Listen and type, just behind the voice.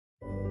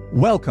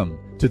Welcome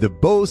to the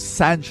Bo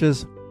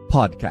Sanchez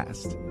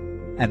podcast.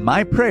 And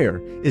my prayer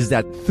is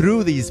that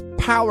through these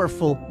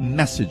powerful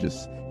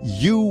messages,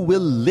 you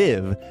will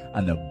live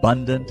an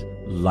abundant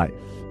life.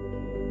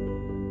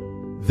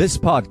 This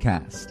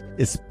podcast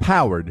is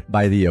powered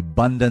by the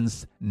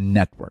Abundance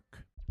Network.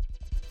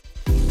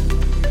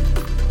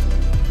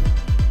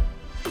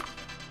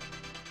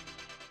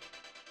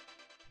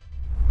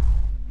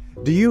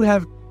 Do you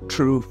have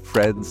true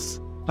friends?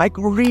 Like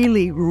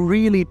really,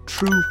 really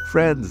true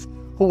friends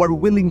who are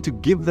willing to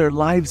give their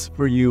lives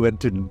for you and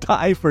to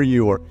die for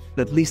you, or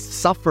at least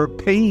suffer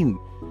pain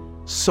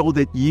so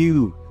that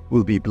you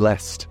will be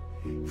blessed.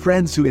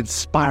 Friends who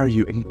inspire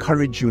you,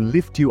 encourage you,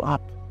 lift you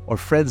up, or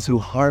friends who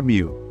harm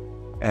you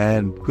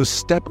and who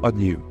step on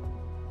you,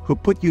 who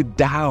put you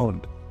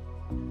down.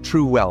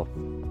 True wealth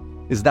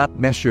is not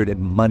measured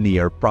in money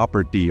or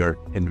property or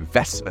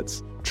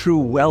investments. True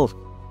wealth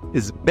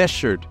is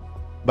measured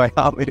by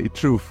how many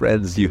true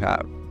friends you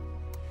have.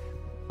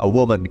 A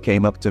woman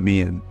came up to me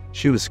and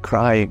she was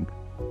crying,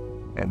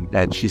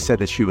 and she said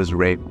that she was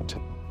raped.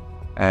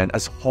 And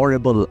as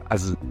horrible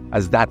as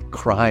that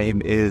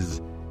crime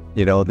is,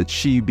 that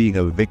she being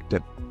a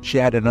victim, she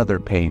had another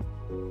pain.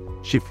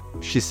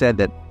 She said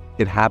that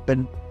it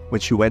happened when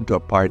she went to a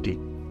party.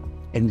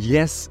 And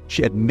yes,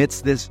 she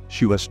admits this,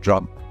 she was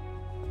drunk.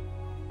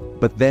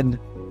 But then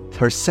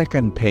her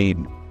second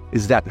pain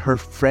is that her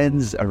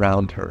friends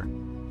around her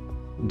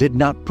did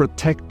not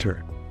protect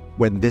her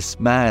when this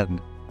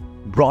man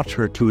brought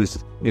her to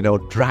his,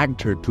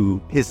 dragged her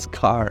to his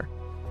car,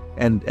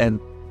 and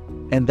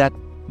that,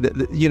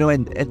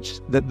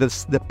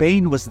 the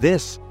pain was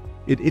this.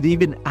 It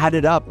even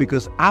added up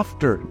because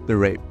after the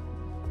rape,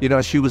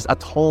 she was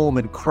at home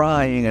and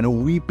crying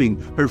and weeping.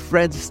 Her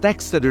friends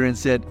texted her and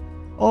said,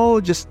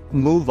 "Oh, just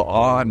move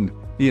on.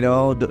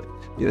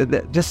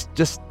 That's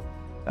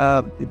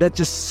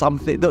just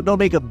something. Don't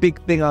make a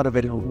big thing out of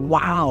it."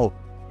 Wow,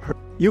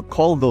 you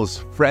call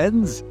those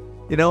friends?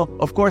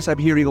 Of course, I'm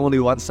hearing only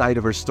one side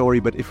of her story,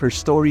 but if her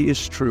story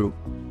is true,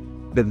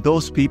 then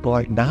those people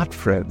are not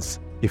friends.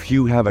 If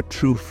you have a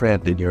true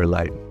friend in your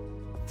life,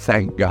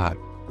 thank God.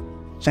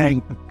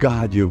 Thank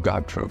God you've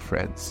got true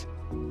friends.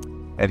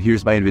 And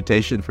here's my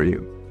invitation for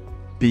you.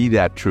 Be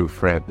that true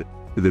friend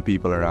to the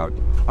people around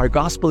you. Our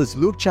gospel is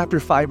Luke chapter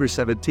 5, verse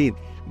 17.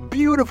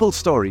 Beautiful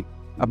story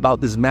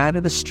about this man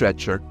in a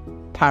stretcher,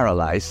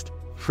 paralyzed.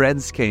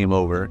 Friends came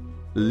over,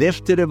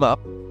 lifted him up,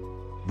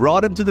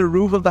 brought him to the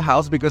roof of the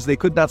house because they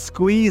could not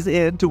squeeze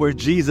in to where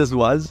Jesus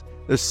was.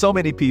 There's so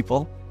many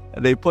people,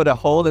 and they put a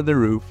hole in the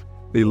roof.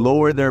 They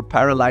lowered their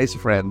paralyzed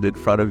friend in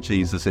front of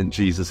Jesus, and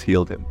Jesus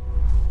healed him.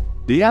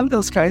 Do you have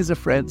those kinds of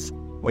friends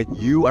when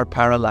you are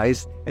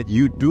paralyzed and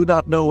you do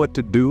not know what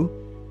to do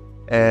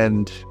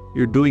and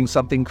you're doing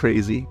something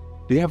crazy?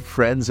 Do you have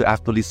friends who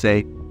actually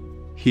say,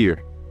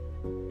 "Here,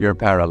 you're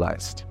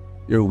paralyzed,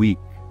 you're weak,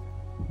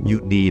 you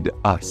need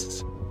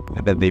us"?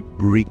 And then they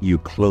bring you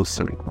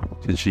closer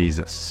to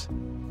Jesus.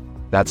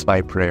 That's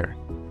my prayer,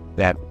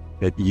 that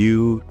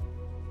you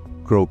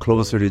grow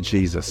closer to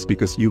Jesus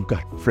because you've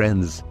got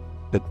friends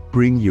that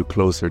bring you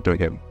closer to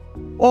Him.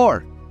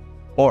 Or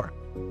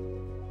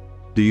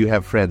do you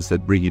have friends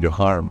that bring you to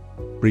harm,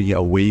 bring you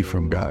away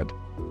from God?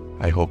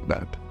 I hope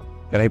not.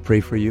 Can I pray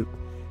for you?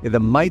 In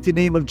the mighty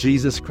name of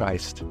Jesus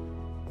Christ,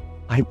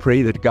 I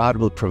pray that God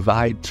will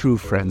provide true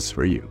friends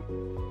for you.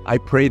 I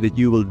pray that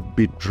you will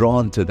be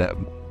drawn to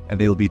them and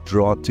they'll be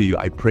drawn to you.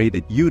 I pray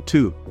that you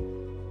too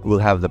will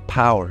have the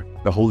power.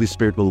 The Holy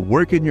Spirit will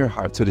work in your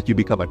heart so that you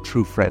become a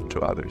true friend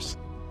to others.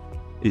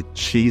 In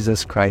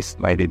Jesus Christ's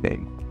mighty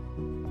name.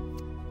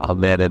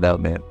 Amen and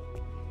amen.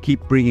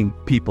 Keep bringing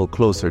people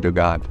closer to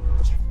God.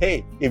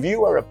 Hey, if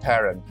you are a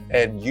parent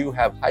and you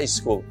have high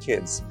school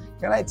kids,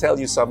 can I tell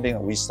you something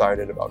that we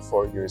started about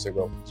 4 years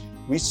ago?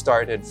 We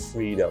started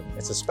Freedom.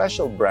 It's a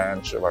special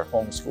branch of our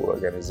homeschool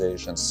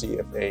organization,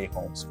 CFA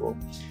Homeschool.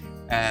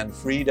 And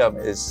Freedom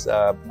is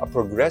a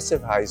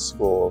progressive high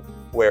school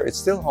where it's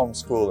still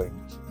homeschooling,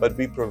 but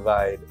we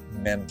provide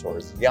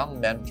mentors, young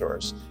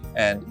mentors.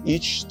 And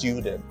each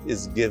student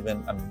is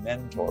given a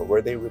mentor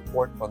where they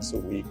report once a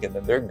week, and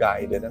then they're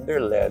guided and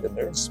they're led and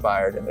they're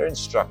inspired and they're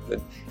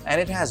instructed.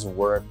 And it has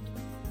worked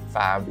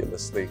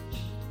fabulously.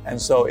 And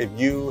so if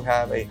you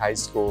have a high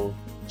school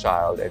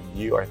child and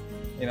you are,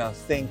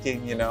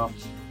 thinking,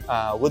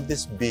 would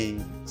this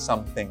be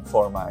something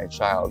for my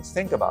child?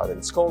 Think about it.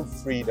 It's called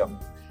Freedom.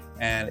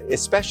 And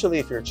especially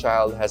if your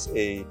child has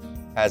a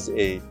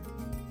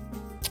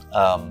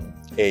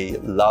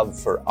love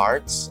for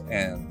arts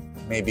and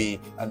maybe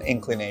an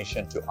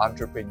inclination to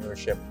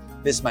entrepreneurship,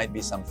 this might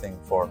be something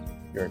for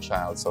your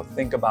child. So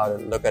think about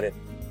it, look at it.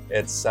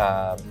 It's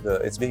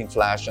being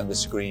flashed on the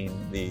screen,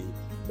 the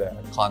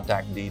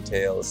contact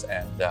details,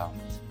 and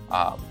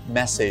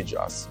message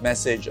us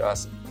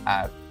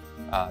at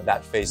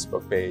that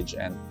Facebook page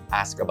and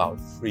ask about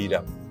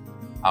Freedom,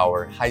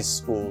 our high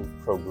school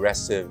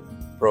progressive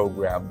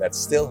program that's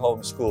still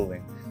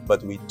homeschooling,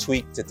 but we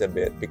tweaked it a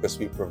bit because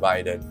we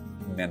provided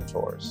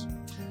mentors.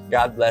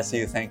 God bless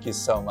you. Thank you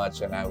so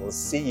much, and I will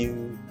see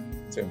you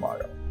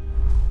tomorrow.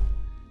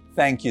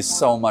 Thank you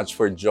so much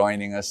for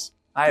joining us.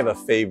 I have a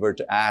favor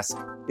to ask.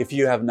 If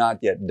you have not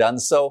yet done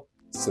so,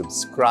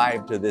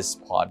 subscribe to this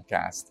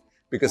podcast,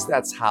 because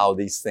that's how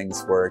these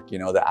things work,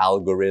 the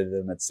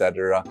algorithm,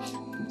 etc.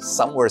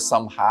 Somewhere,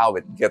 somehow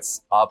it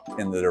gets up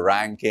in the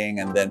ranking,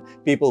 and then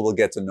people will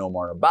get to know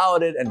more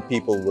about it, and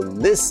people will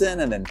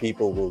listen, and then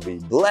people will be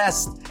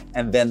blessed,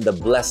 and then the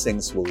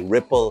blessings will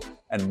ripple,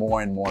 and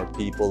more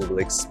people will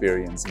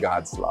experience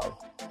God's love.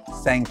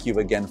 Thank you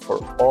again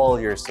for all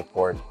your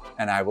support,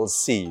 and I will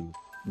see you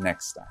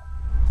next time.